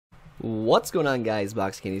What's going on, guys?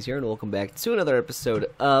 Box Candies here, and welcome back to another episode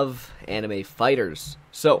of Anime Fighters.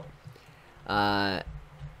 So, last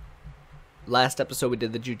episode we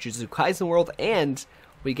did the Jujutsu Kaisen world, and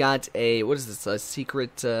we got a, what is this, a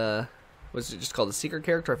secret, what is it just called, a secret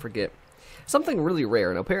character? I forget. Something really rare,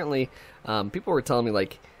 and apparently, people were telling me,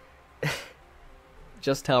 like,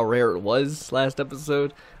 just how rare it was last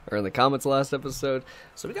episode, or in the comments last episode,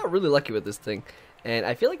 so we got really lucky with this thing, and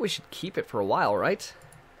I feel like we should keep it for a while, right?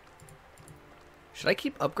 Should I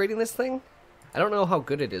keep upgrading this thing? I don't know how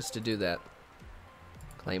good it is to do that.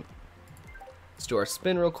 Claim. Let's do our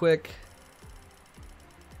spin real quick.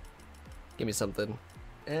 Give me something.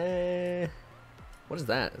 What is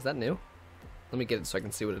that? Is that new? Let me get it so I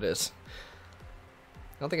can see what it is.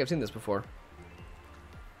 I don't think I've seen this before.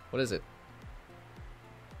 What is it?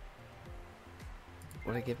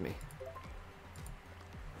 What did it give me?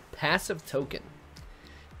 Passive token.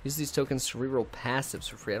 Use these tokens to reroll passives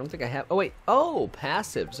for free. I don't think I have... Oh, wait. Oh,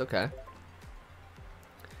 passives. Okay.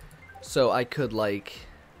 So I could, like,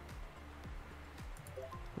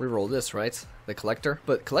 reroll this, right? The collector.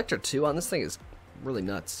 But collector 2 on this thing is really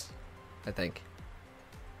nuts, I think.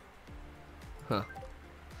 Huh.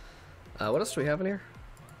 What else do we have in here?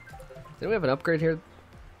 Did we have an upgrade here?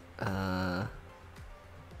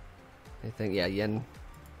 Anything? Yeah, yen.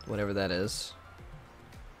 Whatever that is.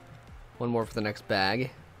 One more for the next bag.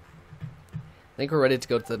 I think we're ready to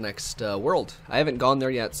go to the next world. I haven't gone there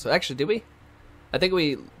yet, so actually, did we? I think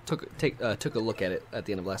we took a look at it at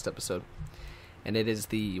the end of last episode, and it is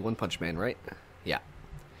the One Punch Man, right? Yeah.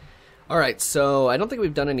 All right, so I don't think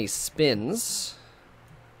we've done any spins.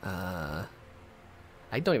 I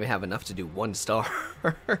don't even have enough to do 1 star.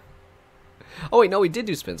 Oh wait, no, we did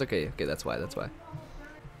do spins. Okay, that's why.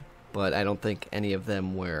 But I don't think any of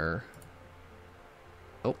them were.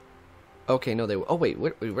 Oh, okay, no, they were. Oh wait,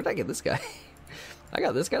 where did I get this guy? I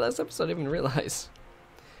got this guy last episode, I didn't even realize.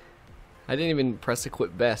 I didn't even press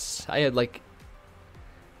equip best. I had, like,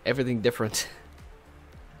 everything different.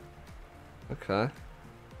 Okay.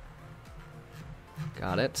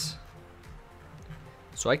 Got it.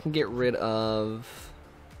 So I can get rid of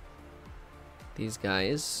these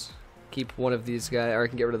guys. Keep one of these guys, or I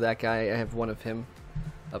can get rid of that guy. I have one of him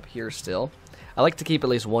up here still. I like to keep at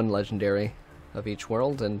least one legendary of each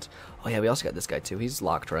world, and... Oh yeah, we also got this guy too. He's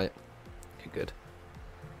locked, right? Okay, good.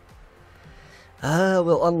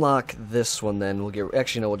 We'll unlock this one then. We'll get...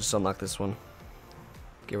 Actually, no, we'll just unlock this one.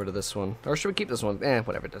 Get rid of this one. Or should we keep this one?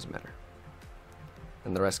 Whatever, it doesn't matter.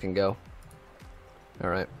 And the rest can go.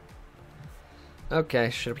 Alright. Okay,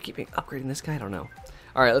 should I be upgrading this guy? I don't know.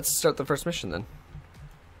 Alright, let's start the first mission then.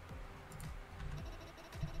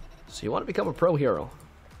 So you want to become a pro hero.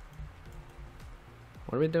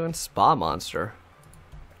 What are we doing? Spa monster.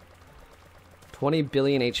 20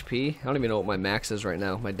 billion HP. I don't even know what my max is right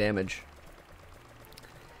now. My damage.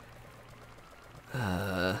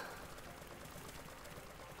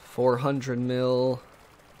 400 mil.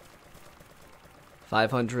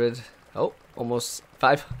 500. Oh, almost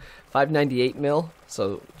 598 mil.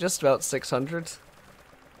 So just about 600. Which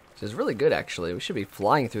is really good, actually. We should be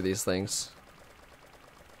flying through these things.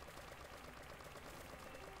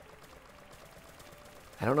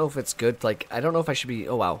 I don't know if it's good, like, I don't know if I should be,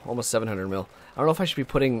 oh wow, almost 700 mil. I don't know if I should be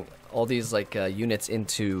putting all these, like, units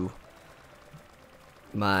into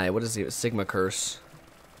my, what is the Sigma curse?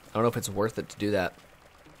 I don't know if it's worth it to do that.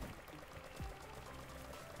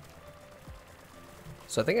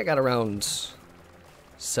 So I think I got around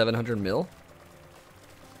 700 mil.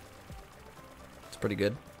 It's pretty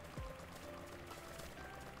good.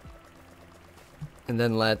 And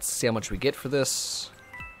then let's see how much we get for this.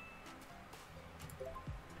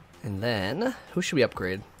 And then, who should we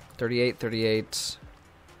upgrade? 38, 38.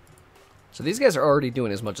 So these guys are already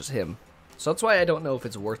doing as much as him. So that's why I don't know if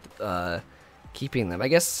it's worth keeping them. I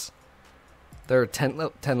guess there are 10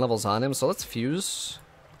 levels on him, so let's fuse.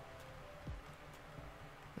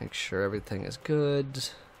 Make sure everything is good.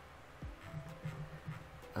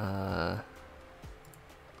 You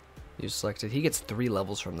selected. He gets 3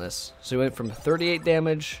 levels from this. So he went from 38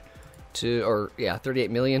 damage to, or yeah, 38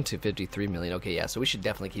 million to 53 million. Okay, yeah, so we should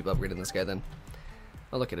definitely keep upgrading this guy then.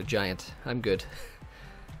 Oh, look at a giant. I'm good.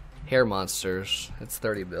 Hair monsters. It's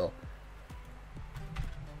 30 bill.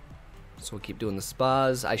 So we'll keep doing the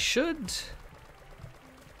spas. I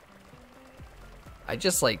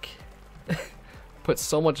just, like, put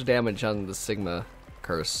so much damage on the Sigma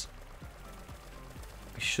curse.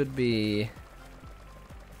 We should be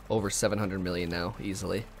over 700 million now,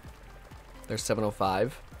 easily. There's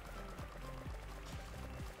 705.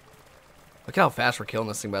 Look how fast we're killing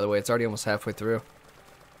this thing, by the way. It's already almost halfway through.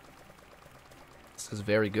 This is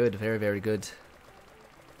very good. Very, very good.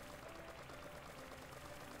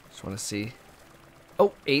 Just want to see.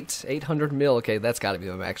 Oh, 800 mil. Okay, that's got to be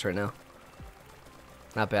my max right now.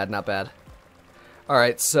 Not bad, not bad. All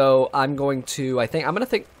right, so I'm going to. I think I'm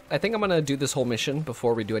gonna do this whole mission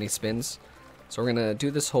before we do any spins. So we're gonna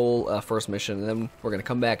do this whole first mission, and then we're gonna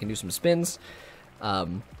come back and do some spins.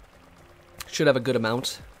 Should have a good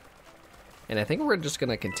amount, and I think we're just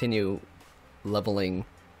gonna continue leveling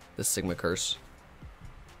this Sigma curse.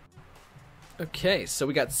 Okay, so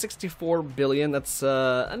we got 64 billion. That's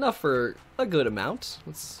enough for a good amount.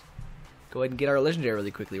 Let's go ahead and get our legendary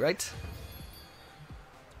really quickly, right?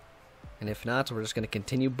 And if not, we're just going to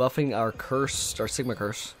continue buffing our curse, our Sigma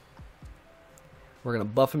curse. We're going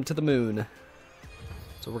to buff him to the moon.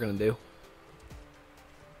 That's what we're going to do.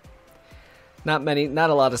 Not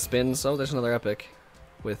a lot of spins. Oh, there's another epic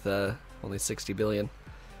with only 60 billion.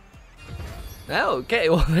 Oh, okay,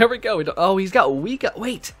 well, there we go. Oh, he's got weak.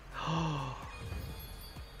 Wait.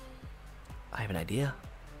 I have an idea.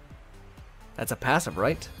 That's a passive,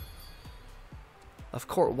 right? Of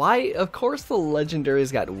course. Why? Of course the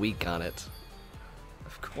legendary's got weak on it.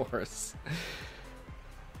 Of course.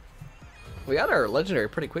 We got our legendary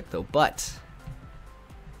pretty quick though, but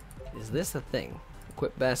is this a thing?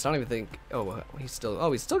 Equip best. I don't even think. Oh, he's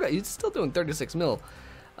still doing 36 mil.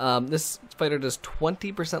 This fighter does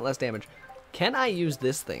 20% less damage. Can I use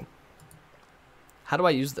this thing? How do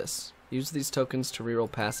I use this? Use these tokens to reroll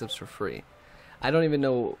passives for free. I don't even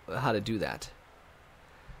know how to do that.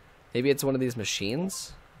 Maybe it's one of these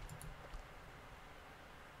machines?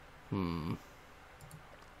 It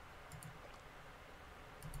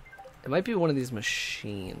might be one of these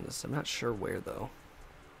machines. I'm not sure where, though.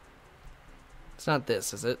 It's not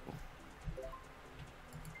this, is it?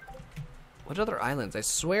 What other islands? I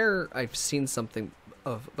swear I've seen something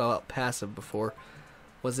about passive before.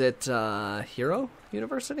 Was it Hero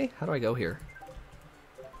University? How do I go here?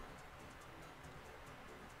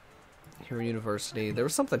 Hero University. There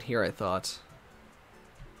was something here, I thought.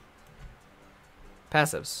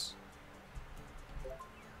 Passives.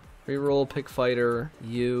 Reroll, pick fighter,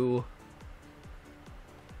 you.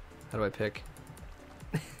 How do I pick?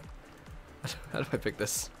 How do I pick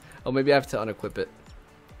this? Oh, maybe I have to unequip it.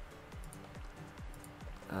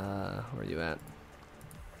 Where are you at?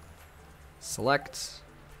 Select.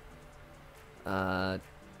 Token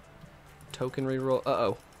reroll.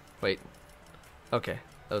 Uh-oh. Wait. Okay,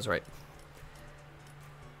 that was right.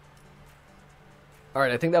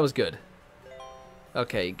 Alright, I think that was good.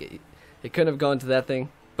 Okay, it couldn't have gone to that thing.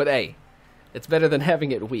 But hey, it's better than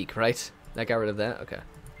having it weak, right? That got rid of that? Okay.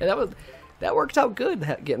 Yeah, that worked out good,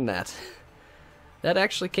 getting that. That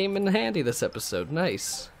actually came in handy this episode.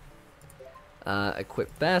 Nice.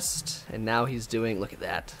 Equip best, and now he's doing, look at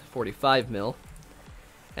that, 45 mil.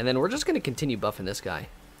 And then we're just going to continue buffing this guy.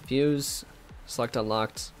 Fuse, select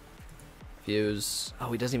unlocked, fuse.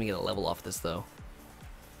 Oh, he doesn't even get a level off this, though.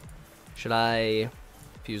 Should I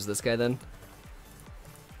fuse this guy, then?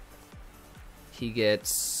 He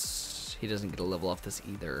doesn't get a level off this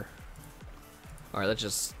either. Alright, let's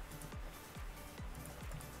just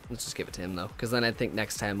give it to him, though, because then I think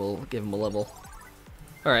next time we'll give him a level.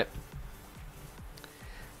 Alright.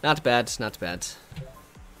 Not bad, not bad.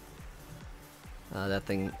 That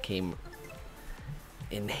thing came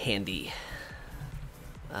in handy.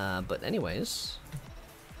 But anyways,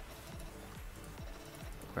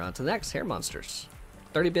 we're on to the next hair monsters.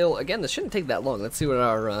 30 bill. Again, this shouldn't take that long. Let's see what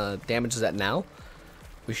our damage is at now.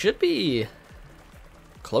 We should be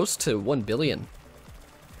close to 1 billion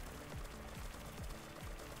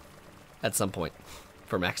at some point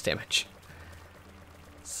for max damage.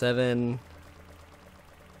 7.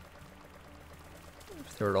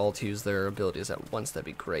 If they were all to use their abilities at once, that'd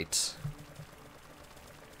be great.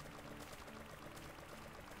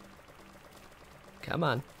 Come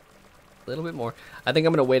on. A little bit more. I think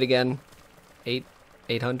I'm going to wait again.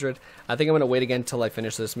 800. I think I'm going to wait again until I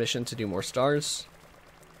finish this mission to do more stars.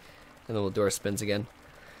 And then we'll do our spins again.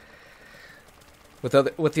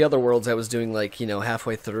 With the other worlds, I was doing, like, you know,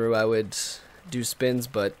 halfway through I would do spins,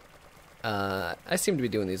 but I seem to be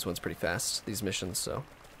doing these ones pretty fast, these missions, so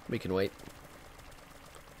we can wait.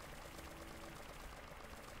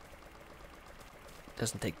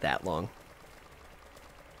 Doesn't take that long.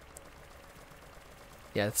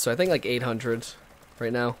 Yeah, so I think like 800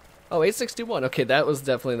 right now. Oh, 861. Okay, that was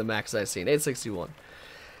definitely the max I've seen. 861.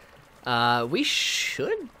 We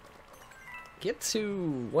should get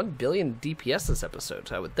to 1 billion DPS this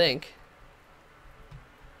episode, I would think.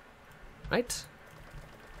 Right?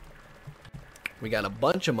 We got a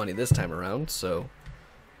bunch of money this time around, so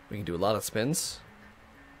we can do a lot of spins.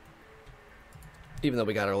 Even though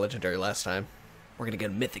we got our legendary last time. We're going to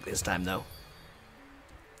get a mythic this time, though.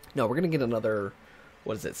 No, we're going to get another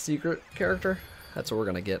What is it? Secret character? That's what we're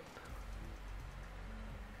gonna get.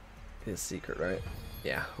 His secret, right?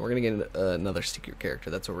 Yeah, we're gonna get another secret character.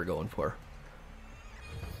 That's what we're going for.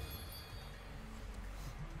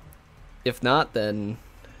 If not, then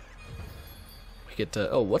we get to...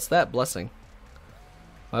 Oh, what's that blessing?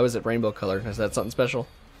 Why was it rainbow color? Is that something special?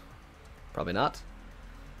 Probably not.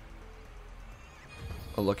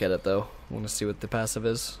 I'll look at it though. I want to see what the passive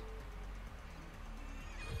is.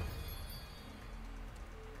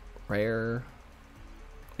 Rare.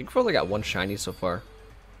 I think we've only got one shiny so far.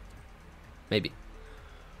 Maybe.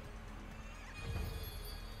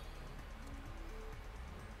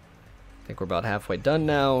 I think we're about halfway done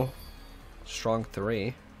now. Strong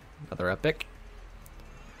 3. Another epic.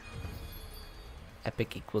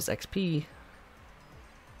 Epic equals XP.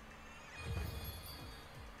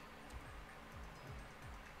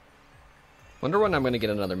 Wonder when I'm gonna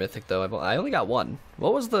get another mythic though. I only got one.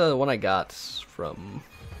 What was the one I got from?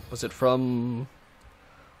 Was it from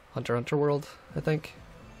Hunter x Hunter World? I think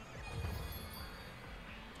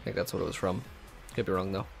that's what it was from. Could be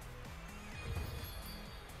wrong though.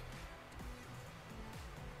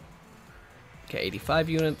 Okay, 85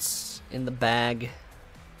 units in the bag.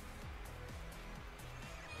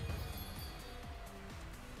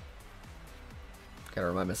 Gotta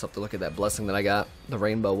remind myself to look at that blessing that I got, the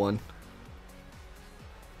rainbow one.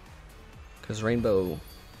 Because rainbow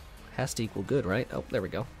has to equal good, right? Oh, there we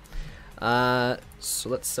go. So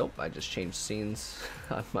let's. Oh, I just changed scenes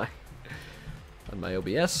on my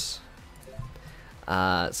OBS.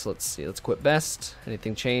 So let's see. Let's quit best.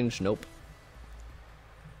 Anything change? Nope.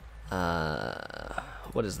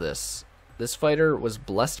 What is this? This fighter was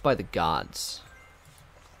blessed by the gods.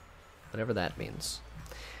 Whatever that means.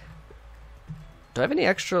 Do I have any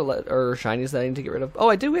extra or shinies that I need to get rid of? Oh,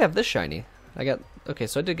 I do have this shiny. I got... Okay,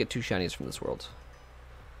 so I did get 2 shinies from this world.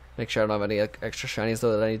 Make sure I don't have any extra shinies,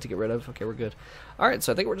 though, that I need to get rid of. Okay, we're good. Alright,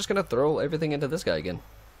 so I think we're just going to throw everything into this guy again.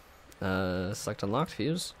 Select unlocked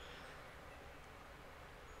fuse.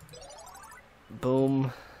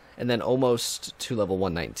 Boom. And then almost to level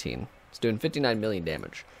 119. It's doing 59 million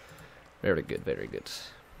damage. Very good, very good.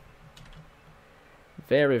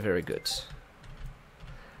 Very, very good.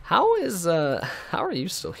 How are you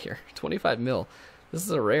still here? 25 mil. This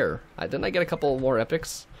is a rare. Didn't I get a couple more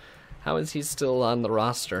epics? How is he still on the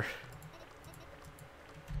roster?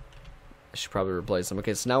 I should probably replace him.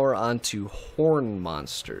 Okay, so now we're on to horn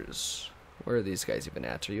monsters. Where are these guys even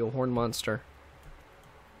at? Are you a horn monster?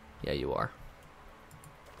 Yeah, you are.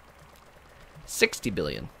 60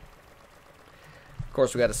 billion. Of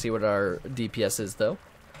course, we got to see what our DPS is, though.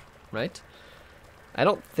 Right? I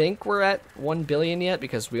don't think we're at 1 billion yet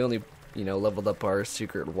because we only, leveled up our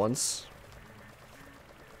secret once.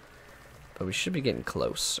 But we should be getting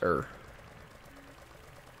closer.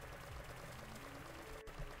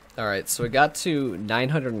 Alright, so we got to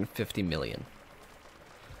 950 million.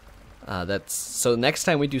 So next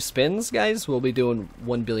time we do spins, guys, we'll be doing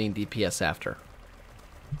 1 billion DPS after.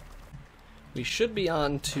 We should be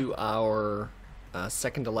on to our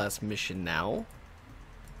second to last mission now.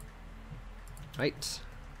 Right?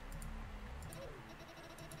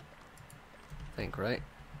 I think, right?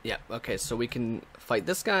 Yeah, okay, so we can fight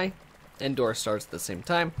this guy. Endor starts at the same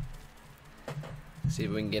time. See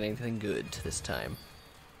if we can get anything good this time.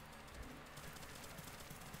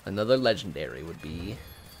 Another legendary would be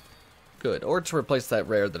good. Or to replace that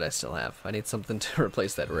rare that I still have. I need something to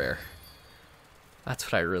replace that rare. That's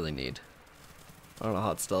what I really need. I don't know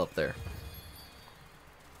how it's still up there.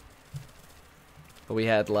 But we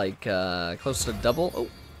had like close to double.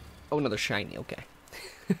 Oh, another shiny. Okay.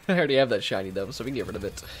 I already have that shiny though, so we can get rid of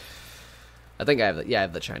it. I think I have that. Yeah, I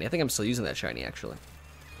have that shiny. I think I'm still using that shiny actually.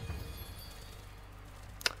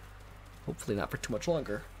 Hopefully not for too much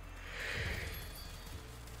longer.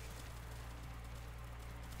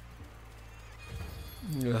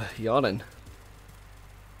 Yawning.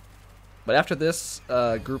 But after this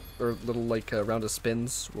group or little round of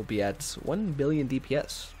spins, we'll be at 1 billion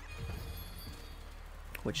DPS,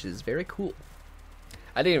 which is very cool.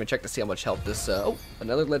 I didn't even check to see how much health this. Oh,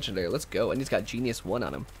 another legendary. Let's go. And he's got Genius 1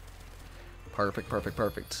 on him. Perfect, perfect,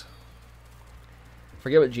 perfect.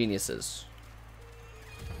 Forget what Genius is.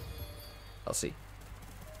 I'll see.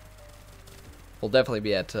 We'll definitely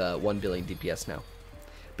be at 1 billion DPS now.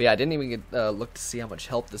 But yeah, I didn't even get look to see how much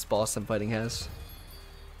health this boss I'm fighting has.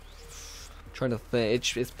 Trying to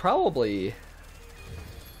think. It's probably...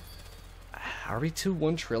 Are we to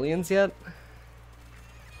 1 trillions yet?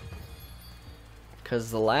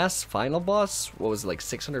 Because the last final boss, what was it, like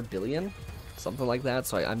 600 billion? Something like that.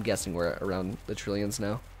 So I'm guessing we're around the trillions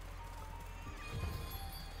now.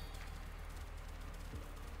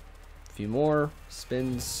 A few more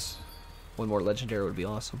spins. One more legendary would be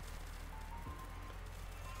awesome.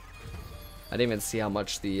 I didn't even see how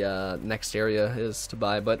much the next area is to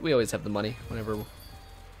buy, but we always have the money whenever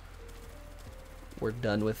we're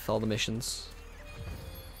done with all the missions.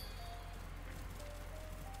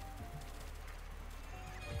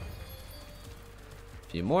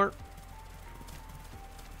 A few more.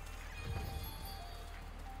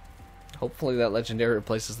 Hopefully that legendary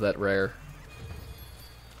replaces that rare.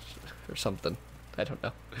 Or something. I don't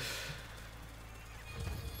know.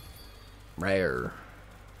 Rare.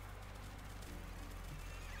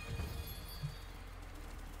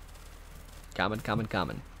 Common, common,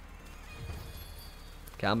 common.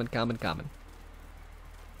 Common, common, common.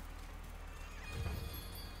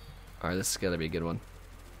 Alright, this is gotta be a good one.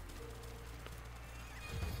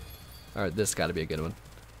 Alright, this gotta be a good one.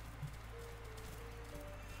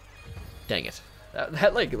 Dang it.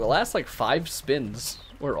 That like, the last like 5 spins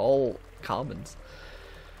were all commons.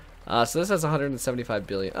 So this has 175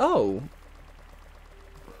 billion. Oh!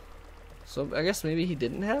 So I guess maybe he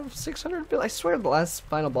didn't have 600 billion. I swear the last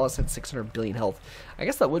final boss had 600 billion health. I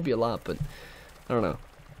guess that would be a lot, but I don't know.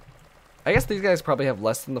 I guess these guys probably have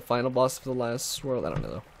less than the final boss of the last world. I don't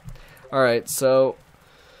know though. Alright, so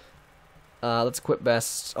let's quit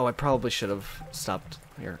best. Oh, I probably should have stopped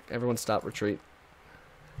here. Everyone stop, retreat.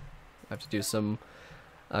 I have to do some.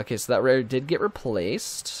 Okay, so that rare did get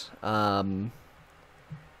replaced.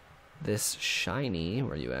 This shiny,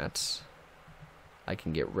 where are you at? I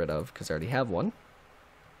can get rid of because I already have one.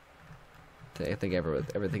 I think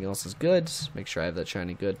everything else is good. Make sure I have that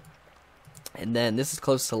shiny good. And then this is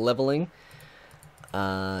close to leveling.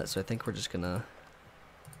 So I think we're just gonna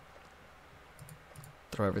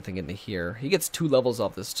throw everything into here. He gets 2 levels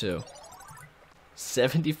off this too.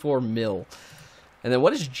 74 mil. And then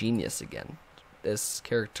what is genius again? This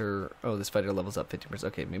character, oh, this fighter levels up 50%.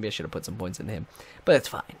 Okay, maybe I should have put some points into him. But that's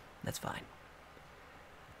fine. That's fine.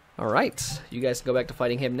 Alright, you guys can go back to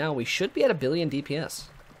fighting him now. We should be at 1 billion DPS.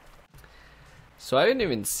 So I haven't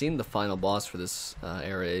even seen the final boss for this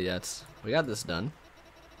area yet. We got this done.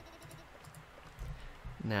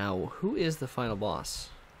 Now, who is the final boss?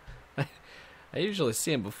 I usually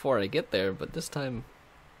see him before I get there, but this time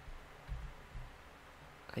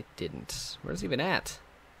I didn't. Where's he even at?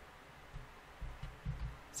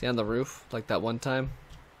 Is he on the roof like that one time?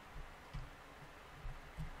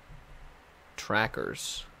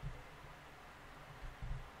 Trackers.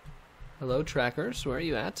 Hello, trackers. Where are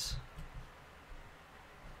you at?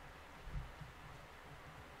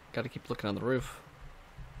 Gotta keep looking on the roof.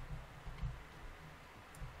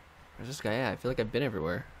 Where's this guy at? I feel like I've been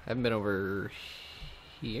everywhere. I haven't been over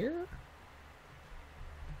here?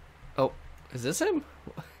 Oh, is this him?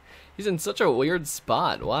 He's in such a weird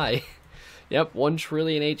spot. Why? Yep, 1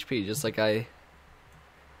 trillion HP, just like I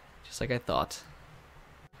thought.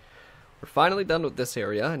 We're finally done with this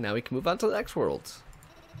area, and now we can move on to the next world.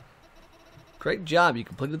 Great job, you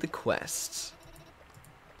completed the quest.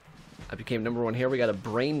 I became #1 here. We got a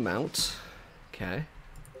brain mount. Okay.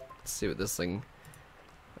 Let's see what this thing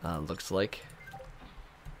looks like.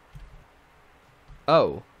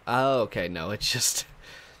 Oh. Oh, okay. No, it's just...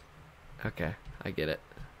 Okay, I get it.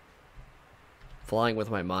 Flying with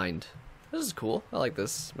my mind. This is cool. I like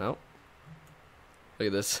this mount. Look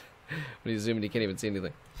at this. When you zoom in, you can't even see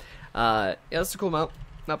anything. Yeah, that's a cool mount.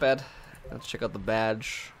 Not bad. Let's check out the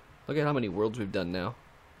badge. Look at how many worlds we've done now.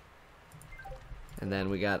 And then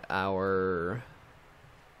we got our...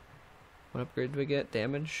 What upgrade do we get?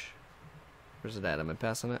 Damage? Where's it at? Am I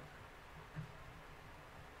passing it?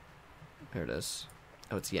 There it is.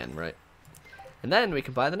 Oh, it's yen, right? And then we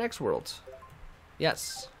can buy the next world.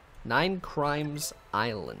 Yes. 9 Crimes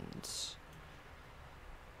Island.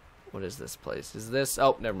 What is this place? Is this...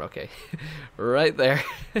 Oh, never mind. Okay. Right there.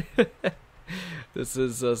 This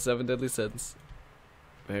is 7 Deadly Sins.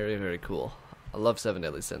 Very, very cool. I love 7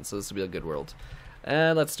 Deadly Sins, so this will be a good world.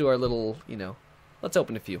 And let's do our little, you know... Let's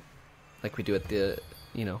open a few. Like we do at the,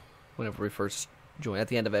 you know, whenever we first join. At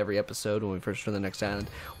the end of every episode, when we first join the next island.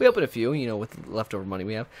 We open a few, you know, with the leftover money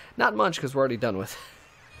we have. Not much, because we're already done with.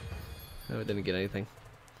 No, we didn't get anything.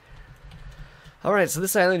 Alright, so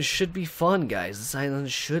this island should be fun, guys. This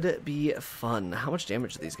island should be fun. How much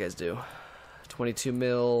damage do these guys do? 22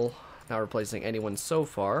 mil. Not replacing anyone so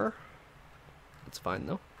far. That's fine,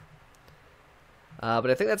 though.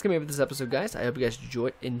 But I think that's going to be it for this episode, guys. I hope you guys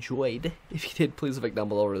enjoyed. If you did, please leave a like down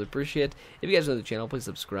below. I really appreciate it. If you guys are new to the channel, please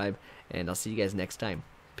subscribe. And I'll see you guys next time.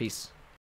 Peace.